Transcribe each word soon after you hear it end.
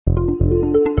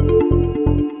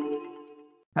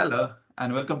Hello,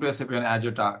 and welcome to SAP on Azure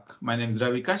Talk. My name is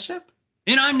Ravi Kashyap.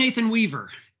 And I'm Nathan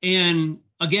Weaver. And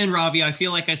again, Ravi, I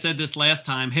feel like I said this last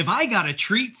time. Have I got a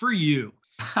treat for you?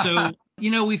 So,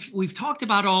 we've talked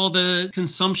about all the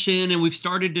consumption and we've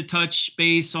started to touch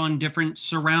base on different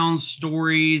surround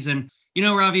stories. And,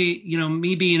 Ravi,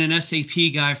 me being an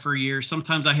SAP guy for a year,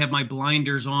 sometimes I have my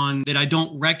blinders on that I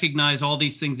don't recognize all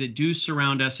these things that do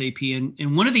surround SAP.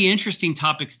 And one of the interesting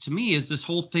topics to me is this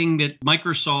whole thing that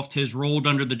Microsoft has rolled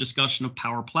under the discussion of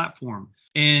Power Platform.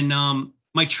 And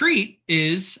my treat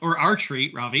is, or our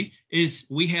treat, Ravi, is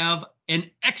we have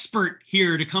an expert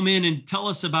here to come in and tell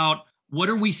us about what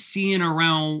are we seeing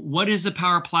around, what is the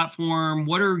Power Platform,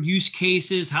 what are use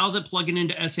cases, how's it plugging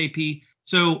into SAP?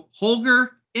 So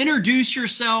Holger, introduce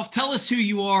yourself, tell us who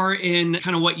you are and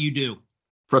kind of what you do.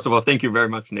 First of all, thank you very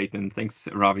much, Nathan. Thanks,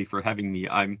 Ravi, for having me.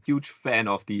 I'm a huge fan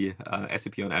of the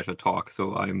SAP on Azure talk,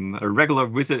 so I'm a regular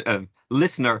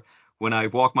listener. When I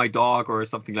walk my dog or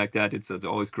something like that, it's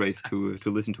always great to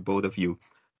listen to both of you.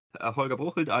 Holger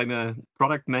Bruchelt, I'm a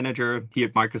product manager here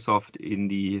at Microsoft in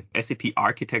the SAP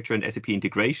architecture and SAP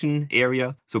integration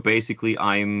area. So basically,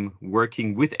 I'm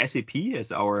working with SAP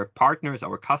as our partner, as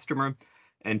our customer.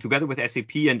 And together with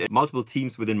SAP and multiple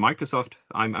teams within Microsoft,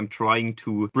 I'm trying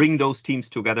to bring those teams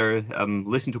together,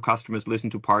 listen to customers, listen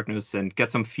to partners, and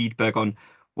get some feedback on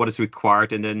what is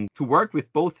required, and then to work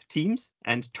with both teams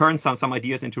and turn some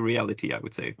ideas into reality, I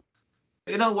would say.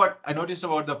 You know what I noticed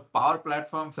about the Power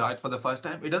Platform side for the first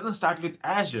time? It doesn't start with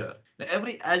Azure.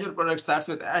 Every Azure product starts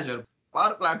with Azure.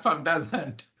 Power Platform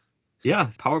doesn't.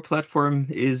 Yeah, Power Platform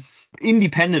is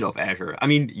independent of Azure. I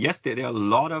mean, yes, there are a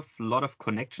lot of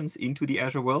connections into the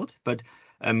Azure world, but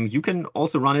you can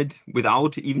also run it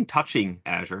without even touching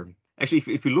Azure. Actually,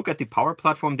 if you look at the Power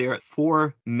Platform, there are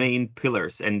four main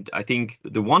pillars. And I think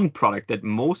the one product that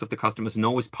most of the customers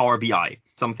know is Power BI,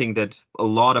 something that a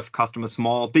lot of customers,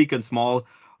 big and small,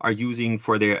 are using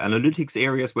for their analytics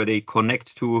areas where they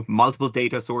connect to multiple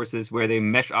data sources, where they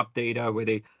mesh up data, where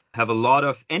they have a lot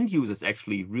of end users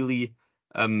actually really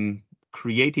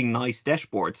creating nice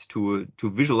dashboards to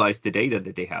visualize the data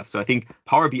that they have. So I think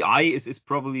Power BI is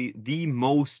probably the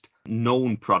most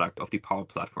known product of the Power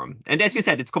Platform. And as you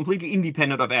said, it's completely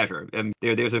independent of Azure.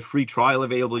 There's a free trial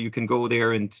available. You can go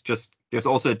there and there's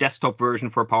also a desktop version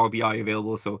for Power BI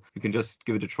available. So you can just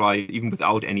give it a try even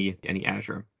without any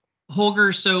Azure.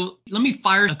 Holger, so let me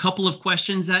fire a couple of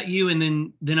questions at you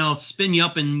and then I'll spin you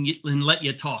up and let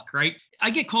you talk, right? I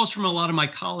get calls from a lot of my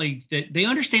colleagues that they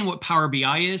understand what Power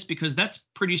BI is because that's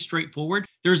pretty straightforward.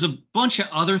 There's a bunch of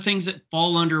other things that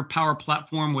fall under Power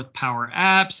Platform with Power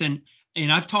Apps and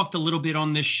I've talked a little bit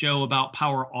on this show about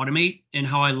Power Automate and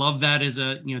how I love that as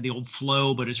the old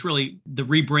flow, but it's really the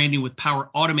rebranding with Power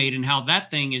Automate and how that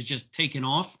thing is just taken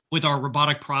off with our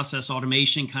robotic process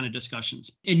automation kind of discussions.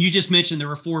 And you just mentioned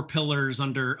there are four pillars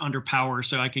under Power,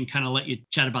 so I can kind of let you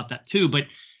chat about that too. But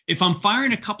if I'm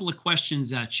firing a couple of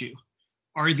questions at you,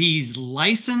 are these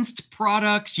licensed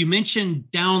products? You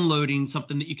mentioned downloading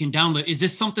something that you can download. Is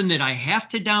this something that I have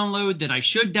to download, that I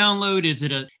should download?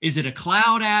 Is it a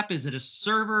cloud app? Is it a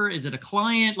server? Is it a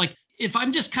client? Like, if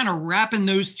I'm just kind of wrapping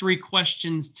those three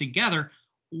questions together,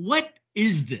 what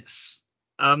is this?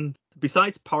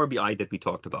 Besides Power BI that we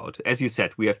talked about, as you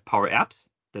said, we have Power Apps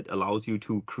that allows you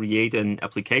to create an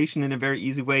application in a very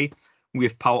easy way. We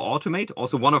have Power Automate,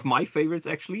 also one of my favorites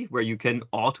actually, where you can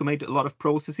automate a lot of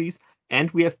processes. And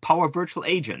we have Power Virtual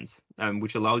Agents,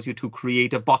 which allows you to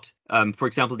create a bot, for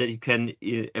example, that you can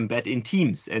embed in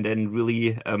Teams and then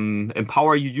really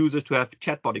empower your users to have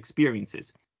chatbot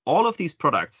experiences. All of these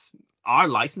products are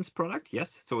licensed product,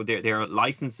 yes. So they are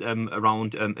licensed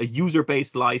around a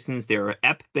user-based license. There are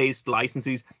app-based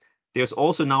licenses. There's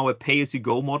also now a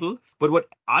pay-as-you-go model. But what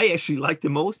I actually like the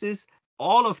most is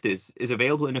all of this is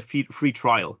available in a free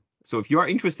trial. So if you are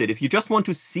interested, if you just want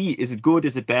to see, is it good,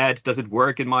 is it bad, does it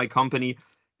work in my company,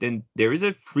 then there is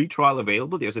a free trial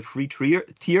available. There's a free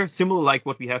tier, similar like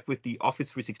what we have with the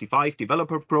Office 365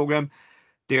 developer program.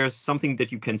 There's something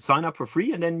that you can sign up for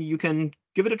free, and then you can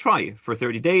give it a try for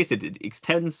 30 days. It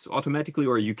extends automatically,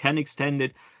 or you can extend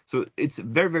it. So it's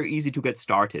very, very easy to get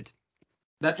started.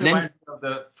 That reminds me of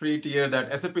the free tier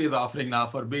that SAP is offering now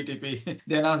for BTP.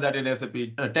 They announced that in SAP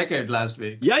TechEd last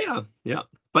week. Yeah.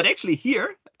 But actually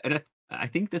here, and I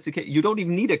think that's the case, you don't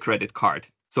even need a credit card.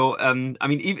 So,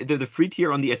 even the free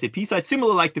tier on the SAP side,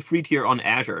 similar like the free tier on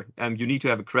Azure, you need to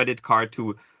have a credit card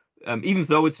to, even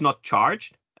though it's not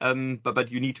charged,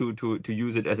 but you need to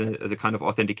use it as a kind of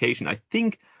authentication. I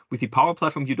think with the Power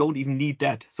Platform, you don't even need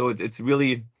that. So it's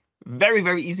really very,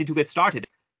 very easy to get started.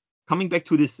 Coming back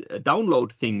to this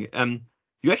download thing,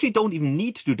 you actually don't even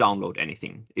need to download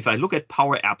anything. If I look at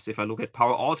Power Apps, if I look at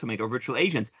Power Automate or Virtual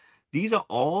Agents, these are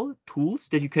all tools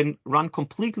that you can run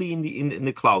completely in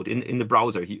the cloud, in the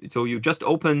browser. So you just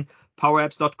open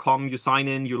powerapps.com, you sign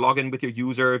in, you log in with your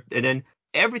user, and then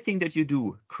everything that you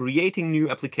do, creating new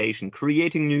application,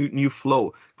 creating new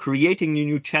flow, creating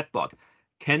new chatbot,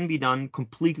 can be done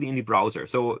completely in the browser.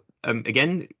 So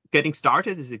again, getting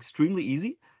started is extremely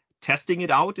easy. Testing it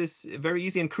out is very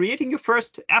easy, and creating your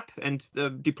first app and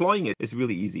deploying it is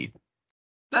really easy.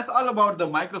 That's all about the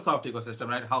Microsoft ecosystem,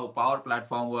 right? How Power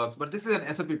Platform works. But this is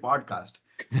an SAP podcast.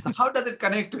 So how does it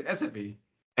connect to SAP?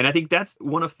 And I think that's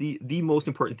one of the most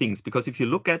important things, because if you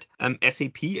look at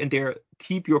SAP and their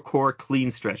keep your core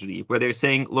clean strategy, where they're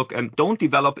saying, look, don't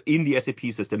develop in the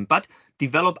SAP system, but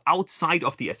develop outside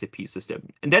of the SAP system.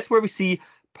 And that's where we see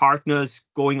partners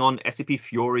going on SAP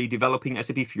Fiori, developing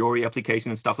SAP Fiori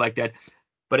application and stuff like that.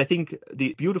 But I think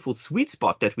the beautiful sweet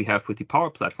spot that we have with the Power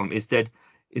Platform is that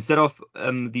instead of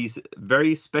these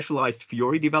very specialized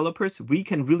Fiori developers, we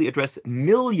can really address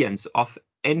millions of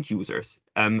end users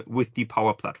with the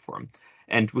Power Platform.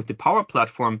 And with the Power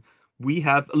Platform, we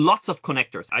have lots of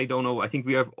connectors. I don't know, I think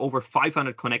we have over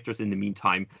 500 connectors in the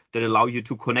meantime that allow you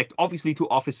to connect, obviously, to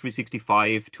Office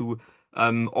 365, to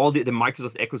all the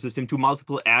Microsoft ecosystem, to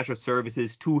multiple Azure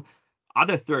services, to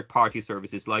other third-party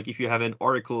services, like if you have an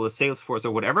Oracle, a Salesforce,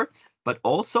 or whatever, but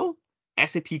also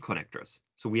SAP connectors.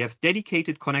 So we have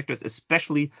dedicated connectors,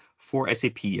 especially for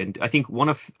SAP. And I think one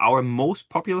of our most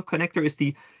popular connector is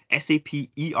the SAP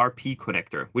ERP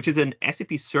connector, which is an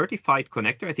SAP certified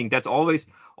connector. I think that's always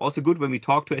also good when we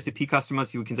talk to SAP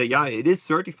customers. You can say, yeah, it is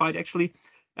certified actually.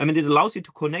 I mean, it allows you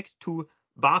to connect to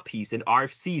BAPIs and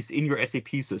RFCs in your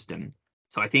SAP system.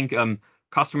 So I think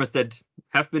customers that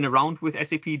have been around with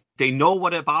SAP, they know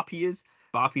what a BAPI is.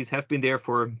 BAPIs have been there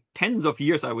for tens of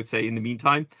years, I would say, in the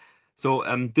meantime. So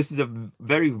this is a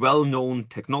very well-known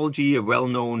technology, a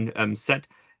well-known set,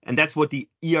 and that's what the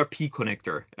ERP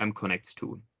connector connects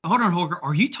to. Hold on, Holger.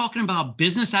 Are you talking about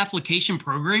business application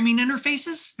programming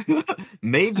interfaces?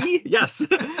 Maybe, yes.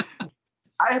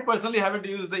 I personally haven't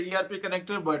used the ERP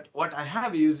connector, but what I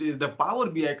have used is the Power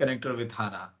BI connector with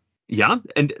HANA. Yeah,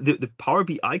 and the Power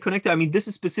BI connector, I mean, this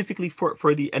is specifically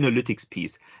for the analytics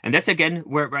piece. And that's, again,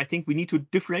 where I think we need to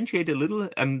differentiate a little.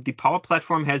 The Power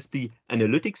Platform has the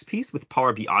analytics piece with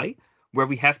Power BI, where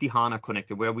we have the HANA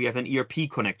connector, where we have an ERP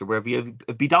connector, where we have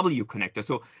a BW connector.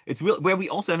 So it's where we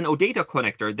also have an OData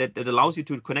connector that allows you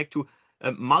to connect to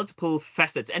multiple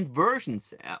facets and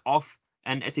versions of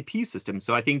an SAP system.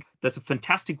 So I think that's a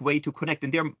fantastic way to connect.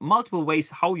 And there are multiple ways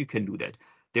how you can do that.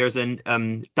 There's a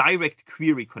direct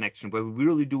query connection where we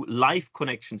really do live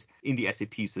connections in the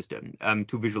SAP system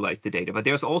to visualize the data. But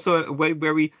there's also a way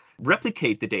where we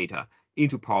replicate the data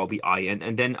into Power BI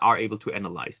and then are able to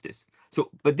analyze this. So,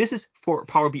 but this is for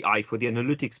Power BI, for the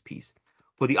analytics piece.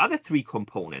 For the other three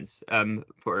components,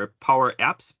 for Power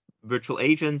Apps, Virtual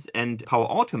Agents, and Power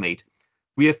Automate,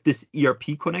 we have this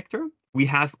ERP connector. We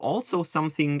have also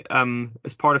something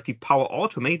as part of the Power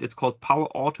Automate. It's called Power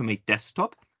Automate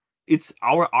Desktop. It's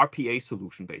our RPA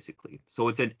solution, basically. So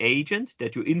it's an agent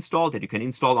that you install, that you can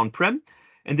install on-prem.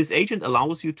 And this agent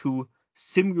allows you to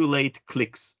simulate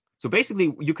clicks. So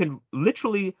basically, you can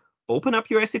literally open up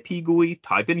your SAP GUI,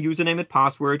 type in username and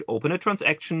password, open a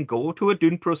transaction, go to a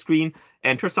Dynpro screen,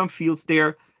 enter some fields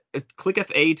there, click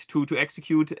F8 to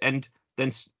execute, and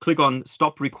then click on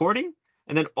stop recording.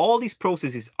 And then all these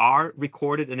processes are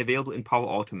recorded and available in Power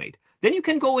Automate. Then you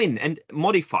can go in and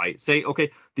modify, say,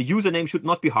 okay, the username should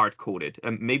not be hard-coded.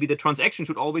 Maybe the transaction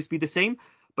should always be the same,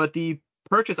 but the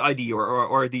purchase ID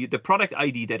or the product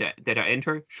ID that I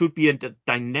enter should be a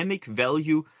dynamic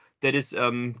value that is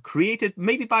created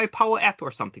maybe by a Power App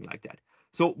or something like that.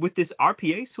 So with this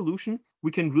RPA solution,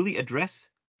 we can really address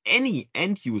any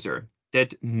end user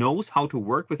that knows how to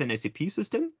work with an SAP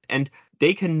system, and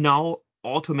they can now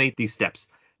automate these steps.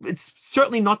 It's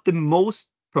certainly not the most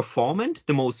performant,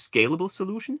 the most scalable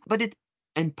solution, but it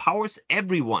empowers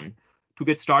everyone to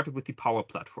get started with the Power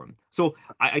Platform. So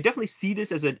I definitely see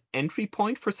this as an entry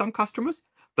point for some customers,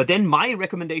 but then my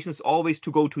recommendation is always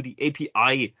to go to the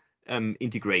API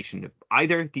integration,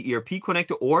 either the ERP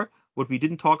connector, or what we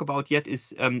didn't talk about yet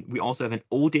is we also have an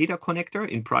OData connector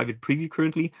in private preview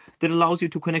currently that allows you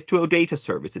to connect to OData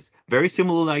services, very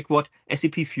similar like what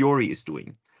SAP Fiori is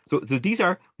doing. So these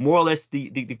are more or less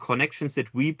the connections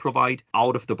that we provide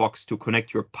out of the box to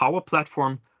connect your Power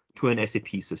Platform to an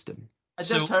SAP system. I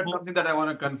just heard something that I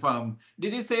want to confirm.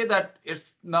 Did you say that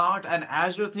it's not an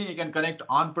Azure thing? You can connect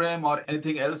on-prem or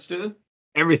anything else too?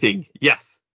 Everything,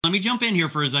 yes. Let me jump in here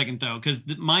for a second, though, because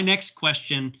my next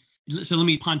question So let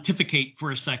me pontificate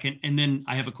for a second, and then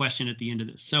I have a question at the end of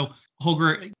this. So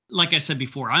Holger, like I said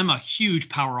before, I'm a huge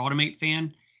Power Automate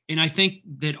fan. And I think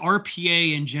that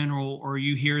RPA in general, or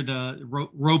you hear the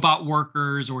robot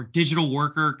workers or digital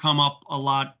worker come up a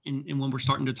lot in when we're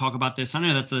starting to talk about this. I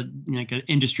know that's like an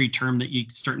industry term that you're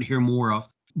starting to hear more of.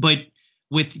 But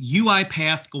with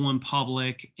UiPath going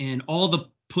public and all the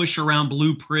push around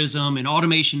Blue Prism and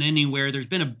Automation Anywhere, there's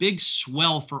been a big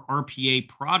swell for RPA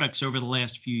products over the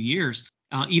last few years.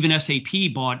 Even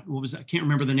SAP bought, I can't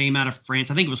remember the name out of France.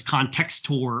 I think it was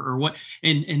Contextor or what.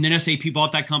 And then SAP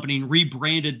bought that company and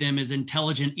rebranded them as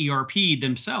Intelligent ERP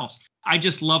themselves. I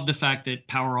just love the fact that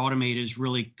Power Automate is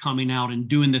really coming out and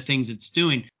doing the things it's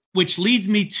doing, which leads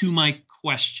me to my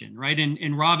question, right?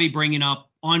 And Ravi bringing up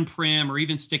on-prem or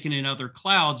even sticking in other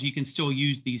clouds, you can still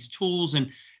use these tools.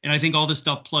 And I think all this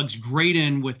stuff plugs great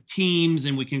in with Teams,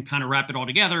 and we can kind of wrap it all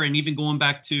together. And even going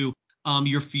back to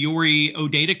your Fiori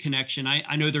OData connection,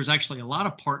 I know there's actually a lot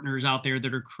of partners out there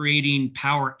that are creating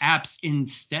Power Apps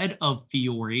instead of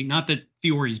Fiori. Not that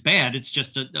Fiori is bad, it's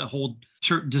just a whole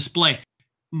display.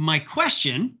 My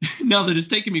question, now that it's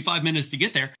taken me 5 minutes to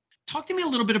get there, talk to me a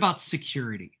little bit about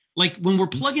security. Like when we're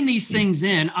plugging these things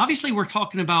in, obviously we're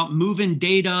talking about moving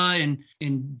data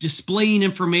and displaying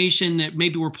information that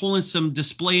maybe we're pulling some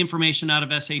display information out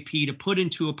of SAP to put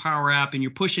into a Power App, and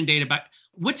you're pushing data back.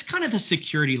 What's kind of the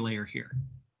security layer here?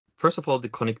 First of all, the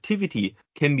connectivity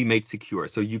can be made secure.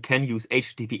 So you can use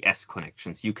HTTPS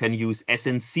connections. You can use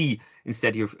SNC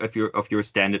instead of your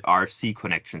standard RFC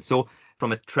connection. So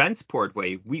from a transport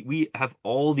way, we have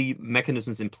all the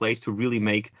mechanisms in place to really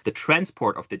make the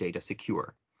transport of the data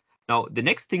secure. Now, the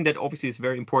next thing that obviously is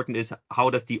very important is how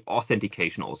does the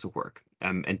authentication also work?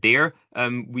 And there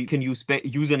we can use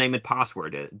username and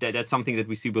password. That's something that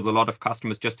we see with a lot of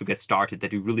customers just to get started,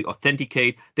 that you really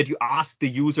authenticate, that you ask the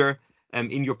user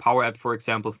in your Power App, for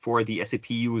example, for the SAP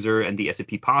user and the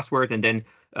SAP password, and then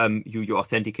you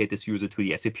authenticate this user to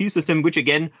the SAP system, which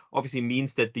again obviously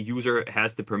means that the user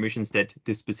has the permissions that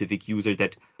this specific user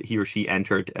that he or she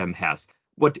entered has.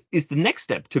 What is the next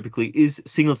step typically is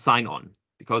single sign-on.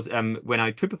 Because when I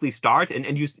typically start,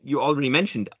 and you already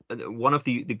mentioned, one of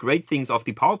the great things of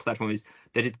the Power Platform is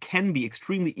that it can be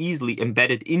extremely easily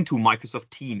embedded into Microsoft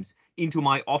Teams, into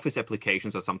my Office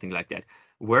applications or something like that,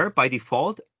 where by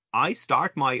default, I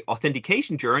start my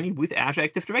authentication journey with Azure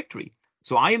Active Directory.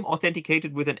 So I am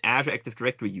authenticated with an Azure Active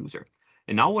Directory user.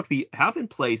 And now what we have in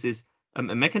place is a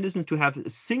mechanism to have a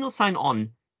single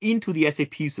sign-on into the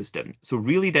SAP system. So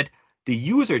really that the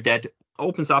user that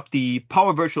opens up the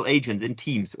Power Virtual Agents in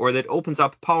Teams, or that opens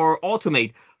up Power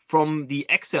Automate from the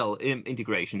Excel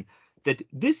integration, that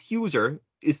this user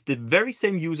is the very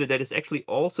same user that is actually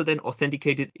also then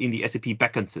authenticated in the SAP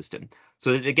backend system.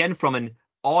 So that again, from an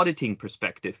auditing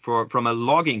perspective, from a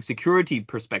logging security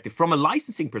perspective, from a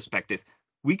licensing perspective,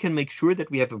 we can make sure that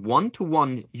we have a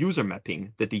one-to-one user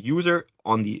mapping, that the user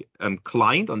on the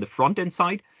client on the front end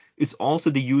side is also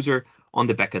the user on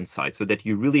the backend side, so that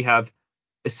you really have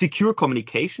a secure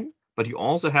communication, but you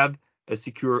also have a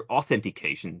secure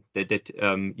authentication, that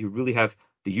you really have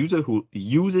the user who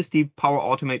uses the Power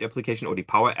Automate application or the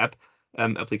Power App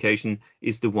application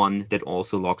is the one that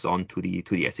also logs on to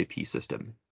the SAP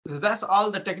system. So that's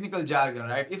all the technical jargon,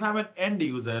 right? If I'm an end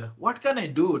user, what can I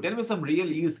do? Tell me some real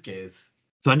use case.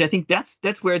 So, and I think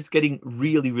that's where it's getting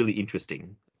really, really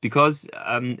interesting, because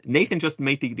Nathan just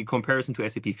made the comparison to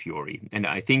SAP Fiori. And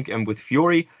I think with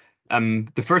Fiori,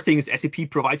 the first thing is SAP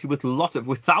provides you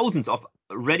with thousands of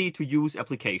ready to use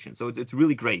applications. So it's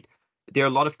really great. There are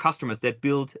a lot of customers that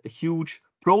build huge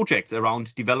projects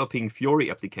around developing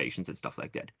Fiori applications and stuff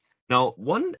like that. Now,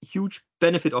 one huge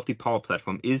benefit of the Power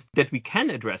Platform is that we can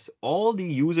address all the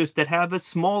users that have a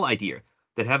small idea,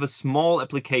 that have a small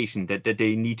application that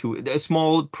they need to, a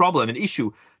small problem, an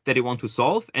issue that they want to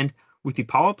solve. And with the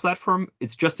Power Platform,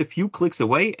 it's just a few clicks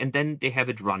away and then they have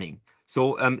it running.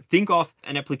 So think of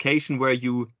an application where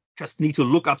you just need to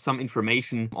look up some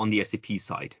information on the SAP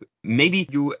side. Maybe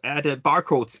you add a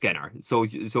barcode scanner. So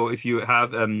if you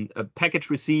have a package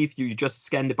received, you just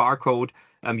scan the barcode.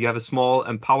 You have a small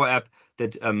Power App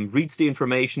that reads the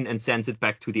information and sends it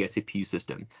back to the SAP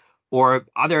system. Or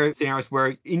other scenarios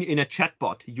where in a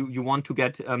chatbot, you want to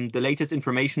get the latest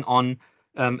information on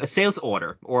a sales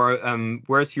order, or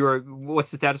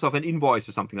what's the status of an invoice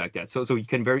or something like that. So you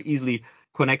can very easily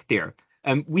connect there.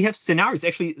 We have scenarios,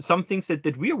 actually some things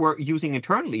that we are using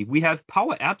internally. We have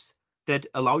Power Apps that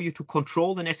allow you to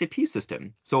control an SAP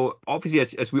system. So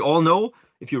obviously, as we all know,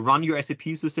 if you run your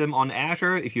SAP system on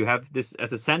Azure, if you have this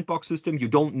as a sandbox system, you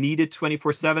don't need it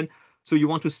 24/7. So you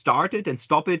want to start it and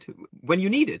stop it when you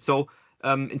need it. So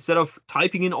instead of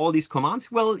typing in all these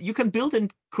commands, well, you can build a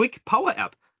quick Power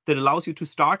App that allows you to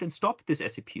start and stop this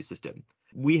SAP system.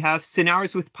 We have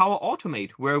scenarios with Power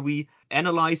Automate where we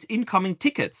analyze incoming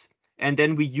tickets. And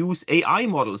then we use AI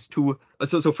models to,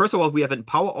 so first of all, we have a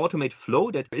Power Automate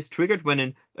flow that is triggered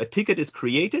when a ticket is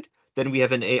created. Then we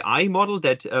have an AI model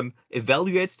that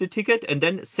evaluates the ticket and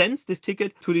then sends this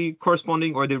ticket to the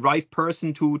corresponding or the right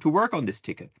person to work on this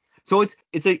ticket. So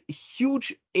it's a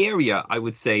huge area, I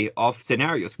would say, of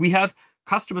scenarios. We have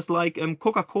customers like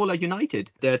Coca-Cola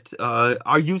United that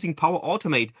are using Power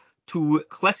Automate to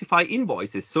classify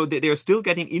invoices. So they're still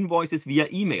getting invoices via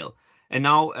email. And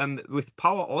now with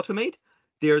Power Automate,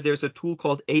 there's a tool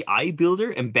called AI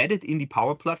Builder embedded in the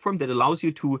Power Platform that allows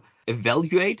you to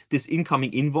evaluate this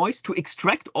incoming invoice, to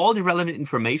extract all the relevant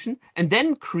information, and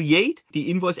then create the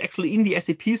invoice actually in the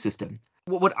SAP system.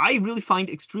 What I really find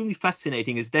extremely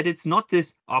fascinating is that it's not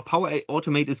this Power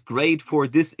Automate is great for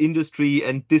this industry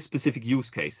and this specific use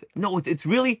case. No, it's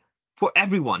really for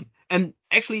everyone. And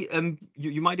actually,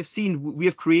 you might have seen we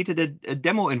have created a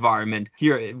demo environment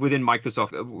here within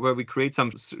Microsoft where we create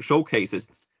some showcases.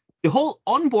 The whole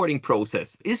onboarding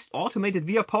process is automated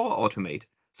via Power Automate.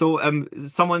 So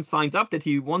someone signs up that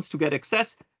he wants to get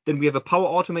access. Then we have a Power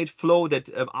Automate flow that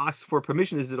asks for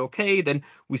permission. Is it okay? Then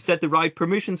we set the right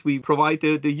permissions. We provide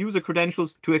the user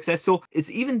credentials to access. So it's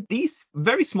even these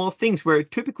very small things where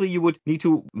typically you would need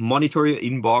to monitor your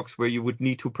inbox, where you would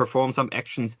need to perform some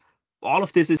actions. All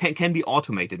of this can be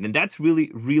automated. And that's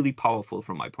really, really powerful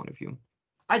from my point of view.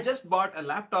 I just bought a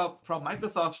laptop from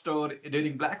Microsoft Store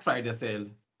during Black Friday sale.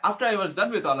 After I was done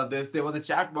with all of this, there was a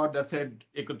chatbot that said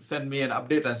it could send me an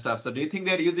update and stuff. So do you think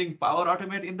they're using Power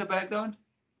Automate in the background?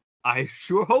 I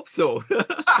sure hope so.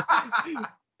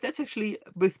 That's actually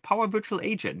with Power Virtual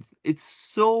Agents. It's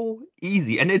so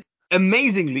easy and it's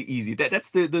amazingly easy. That's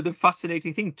the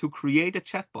fascinating thing, to create a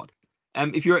chatbot.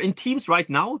 If you're in Teams right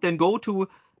now, then go to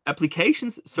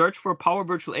Applications, search for Power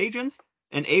Virtual Agents,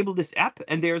 enable this app,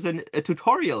 and there's a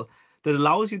tutorial that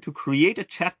allows you to create a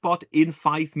chatbot in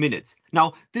 5 minutes.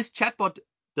 Now, this chatbot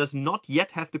does not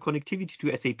yet have the connectivity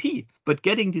to SAP, but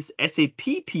getting this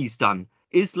SAP piece done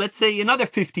is, let's say, another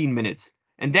 15 minutes.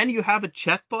 And then you have a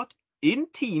chatbot in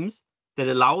Teams that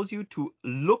allows you to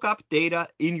look up data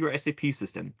in your SAP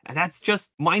system. And that's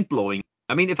just mind-blowing.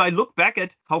 I mean, if I look back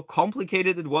at how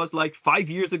complicated it was like 5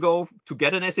 years ago to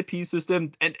get an SAP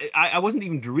system, and I wasn't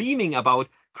even dreaming about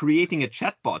creating a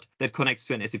chatbot that connects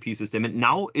to an SAP system. And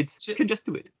now you can just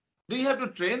do it. Do you have to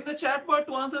train the chatbot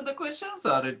to answer the questions,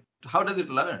 or how does it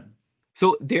learn?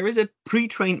 So there is a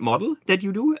pre-trained model that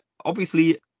you do.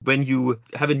 Obviously, when you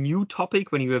have a new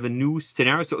topic, when you have a new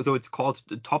scenario, so it's called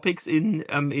topics in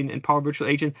Power Virtual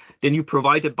Agent, then you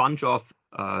provide a bunch of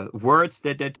words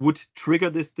that would trigger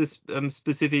this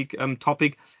specific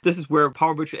topic. This is where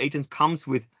Power Virtual Agents comes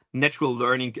with natural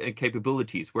learning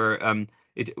capabilities, where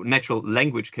natural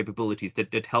language capabilities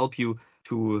that help you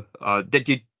to that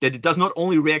it does not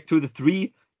only react to the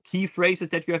 3 key phrases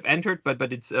that you have entered,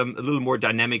 but it's a little more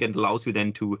dynamic and allows you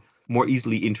then to more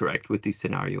easily interact with these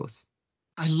scenarios.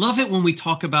 I love it when we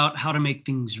talk about how to make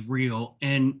things real.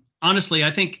 And honestly,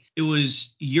 I think it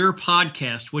was your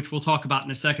podcast, which we'll talk about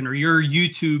in a second, or your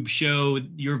YouTube show,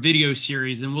 your video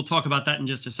series, and we'll talk about that in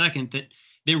just a second, that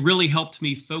really helped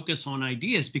me focus on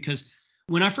ideas. Because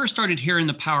when I first started hearing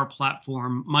the Power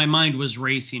Platform, my mind was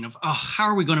racing of, how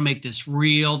are we going to make this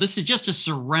real? This is just a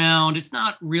surround. It's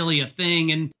not really a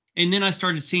thing. And then I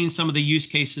started seeing some of the use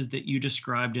cases that you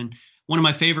described. And one of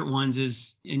my favorite ones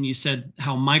is, and you said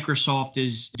how Microsoft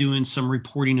is doing some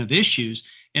reporting of issues.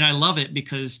 And I love it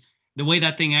because the way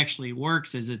that thing actually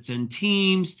works is it's in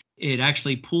Teams. It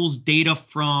actually pulls data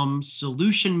from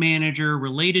Solution Manager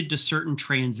related to certain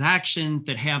transactions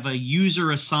that have a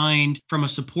user assigned from a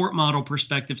support model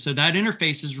perspective. So that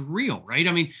interface is real, right?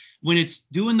 I mean, when it's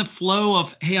doing the flow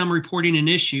of, hey, I'm reporting an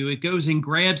issue, it goes and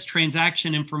grabs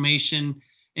transaction information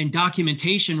and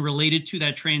documentation related to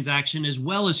that transaction, as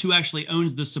well as who actually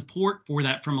owns the support for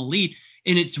that from Elite.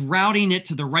 And it's routing it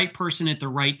to the right person at the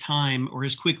right time or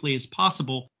as quickly as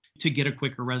possible to get a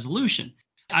quicker resolution.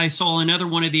 I saw another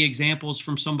one of the examples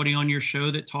from somebody on your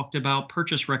show that talked about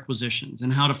purchase requisitions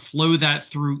and how to flow that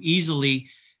through easily,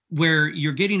 where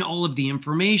you're getting all of the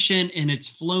information and it's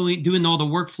flowing, doing all the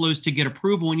workflows to get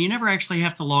approval. And you never actually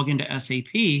have to log into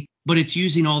SAP, but it's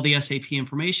using all the SAP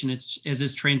information. It's as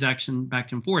it's transaction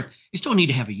back and forth. You still need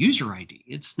to have a user ID.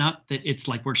 It's not that it's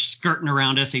like we're skirting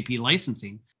around SAP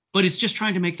licensing, but it's just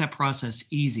trying to make that process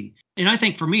easy. And I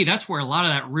think for me, that's where a lot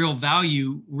of that real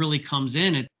value really comes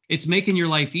in. It's making your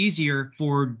life easier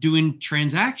for doing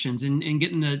transactions and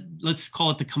getting the, let's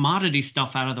call it the commodity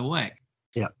stuff out of the way.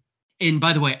 Yeah. And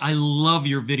by the way, I love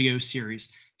your video series.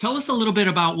 Tell us a little bit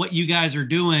about what you guys are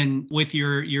doing with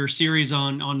your series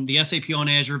on the SAP on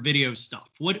Azure video stuff.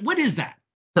 What is that?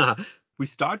 We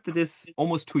started this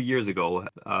almost 2 years ago,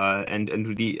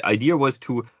 and the idea was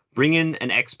to bring in an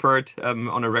expert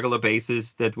on a regular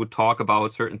basis that would talk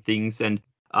about certain things and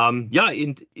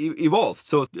evolve.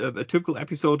 So a typical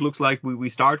episode looks like we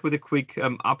start with a quick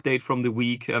update from the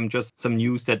week, just some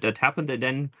news that happened, and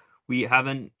then we have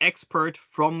an expert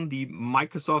from the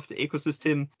Microsoft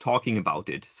ecosystem talking about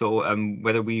it. So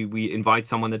whether we invite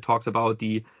someone that talks about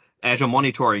the Azure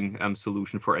monitoring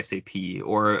solution for SAP,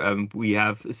 or we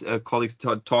have colleagues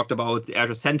talked about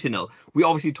Azure Sentinel. We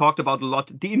obviously talked about a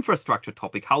lot the infrastructure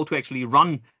topic, how to actually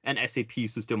run an SAP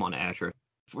system on Azure.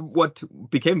 What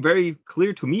became very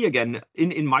clear to me again,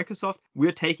 in Microsoft,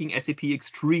 we're taking SAP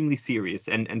extremely serious.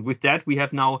 And with that, we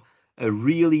have now a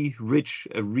really rich,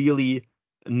 a really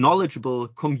knowledgeable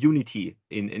community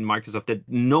in Microsoft that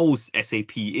knows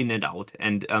SAP in and out.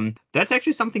 And that's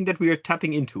actually something that we are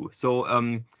tapping into.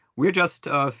 So we're just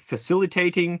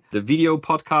facilitating the video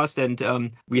podcast,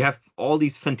 and we have all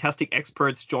these fantastic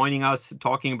experts joining us,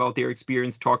 talking about their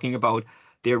experience, talking about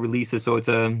their releases. So it's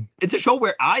a show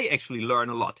where I actually learn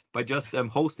a lot by just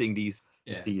hosting these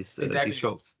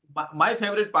shows. My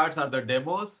favorite parts are the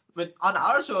demos. On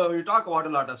our show, we talk about a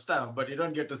lot of stuff, but you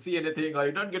don't get to see anything, or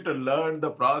you don't get to learn the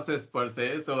process per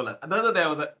se. So the other day I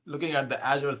was looking at the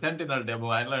Azure Sentinel demo.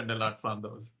 I learned a lot from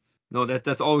those. No,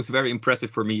 that's always very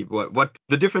impressive for me, what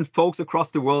the different folks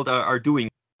across the world are doing.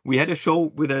 We had a show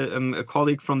with a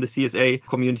colleague from the CSA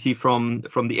community from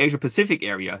the Asia Pacific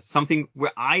area, something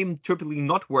where I'm typically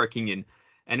not working in.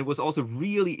 And it was also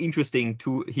really interesting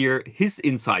to hear his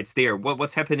insights there,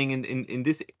 what's happening in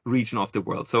this region of the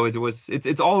world. So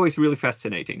it's always really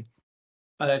fascinating.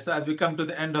 All right, so as we come to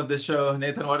the end of this show,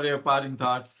 Nathan, what are your parting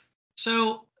thoughts?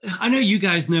 So I know you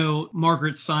guys know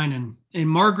Margaret Sinan, and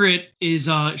Margaret is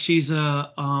she's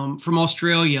from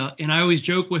Australia, and I always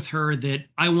joke with her that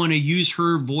I want to use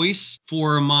her voice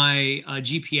for my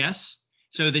GPS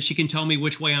so that she can tell me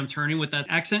which way I'm turning with that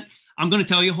accent. I'm going to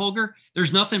tell you, Holger,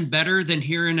 there's nothing better than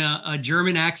hearing a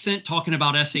German accent talking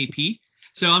about SAP.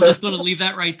 So I'm just going to leave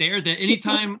that right there. That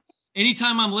anytime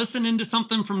I'm listening to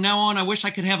something from now on, I wish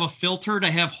I could have a filter to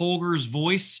have Holger's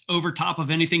voice over top of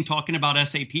anything talking about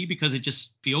SAP, because it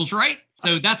just feels right.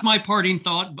 So that's my parting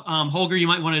thought. Holger, you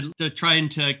might want to try and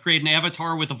to create an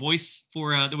avatar with a voice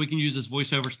for that we can use as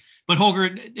voiceovers. But Holger,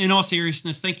 in all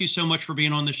seriousness, thank you so much for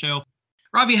being on the show.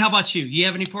 Ravi, how about you? You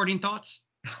have any parting thoughts?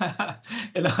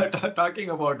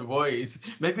 Talking about voice,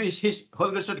 maybe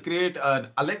Holger should create an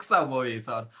Alexa voice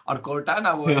or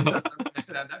Cortana voice or something like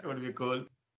that. That would be cool.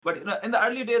 But in the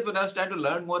early days when I was trying to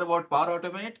learn more about Power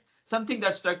Automate, something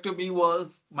that struck to me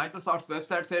was Microsoft's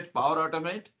website said Power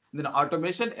Automate, then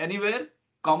automation anywhere,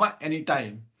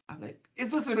 anytime. I'm like,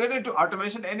 is this related to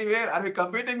automation anywhere? Are we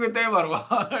competing with them or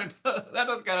what? So that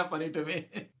was kind of funny to me.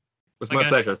 It was my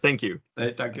pleasure. Thank you.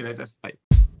 Right, talk to you later. Bye.